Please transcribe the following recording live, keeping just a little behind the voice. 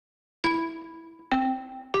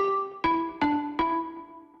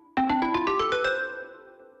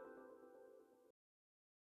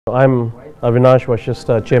I'm Avinash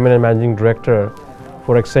Vashishta, Chairman and Managing Director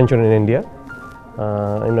for Accenture in India.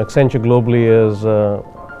 Accenture globally is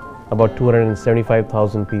about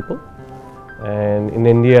 275,000 people, and in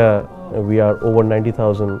India we are over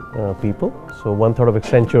 90,000 people. So 1/3 of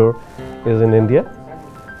Accenture is in India.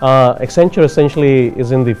 Accenture essentially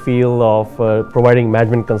is in the field of providing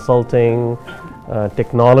management consulting,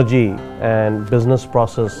 technology, and business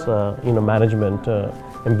process management,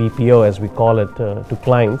 and BPO as we call it, to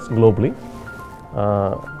clients globally.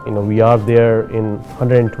 We are there in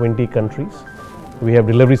 120 countries. We have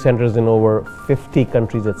delivery centers in over 50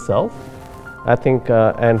 countries itself. I think,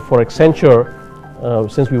 and for Accenture,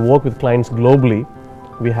 since we work with clients globally,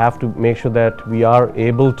 we have to make sure that we are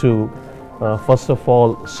able to, first of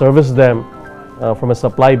all, service them from a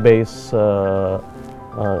supply base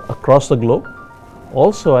across the globe.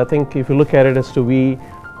 Also, I think if you look at it as to we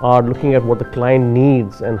are looking at what the client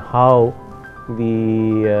needs and how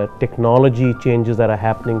the technology changes that are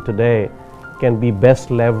happening today can be best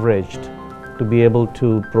leveraged to be able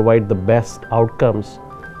to provide the best outcomes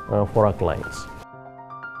for our clients.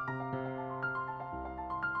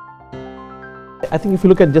 I think if you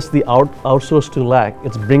look at just the outsource to lack,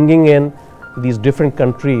 it's bringing in these different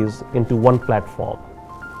countries into one platform.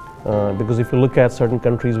 Because if you look at certain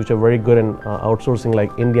countries which are very good in outsourcing, like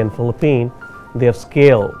India and Philippines, they have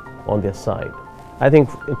scale on their side. I think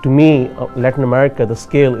to me, Latin America, the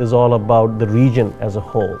scale is all about the region as a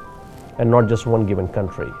whole and not just one given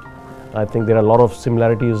country. I think there are a lot of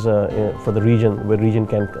similarities for the region, where region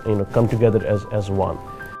can come together as one.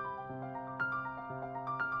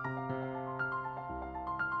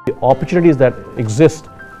 The opportunities that exist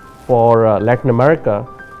for Latin America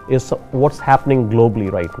is what's happening globally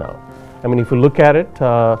right now. I mean, if you look at it,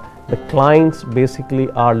 the clients basically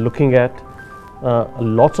are looking at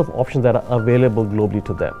lots of options that are available globally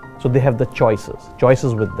to them. So they have the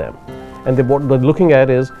choices with them. And what they're looking at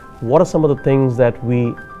is, what are some of the things that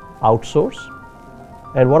we outsource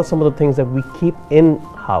and what are some of the things that we keep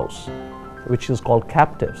in-house, which is called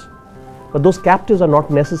captives. But those captives are not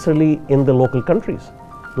necessarily in the local countries.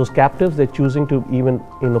 Those captives they're choosing to even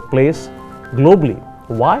place globally.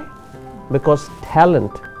 Why? Because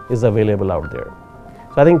talent is available out there.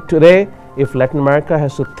 So I think today, if Latin America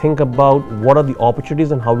has to think about what are the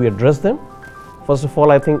opportunities and how we address them, first of all,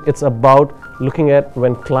 I think it's about looking at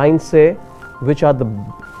when clients say which are the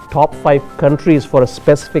top 5 countries for a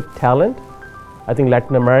specific talent. I think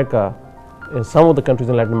Latin America, in some of the countries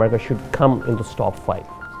in Latin America, should come into top 5.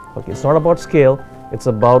 Okay, it's not about scale, it's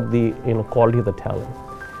about the quality of the talent.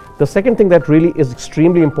 The second thing that really is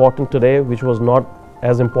extremely important today, which was not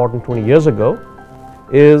as important 20 years ago,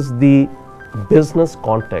 is the business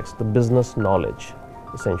context, the business knowledge,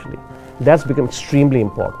 essentially. That's become extremely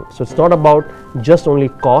important. So it's not about just only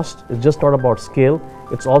cost, it's just not about scale,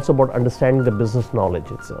 it's also about understanding the business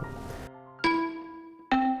knowledge itself.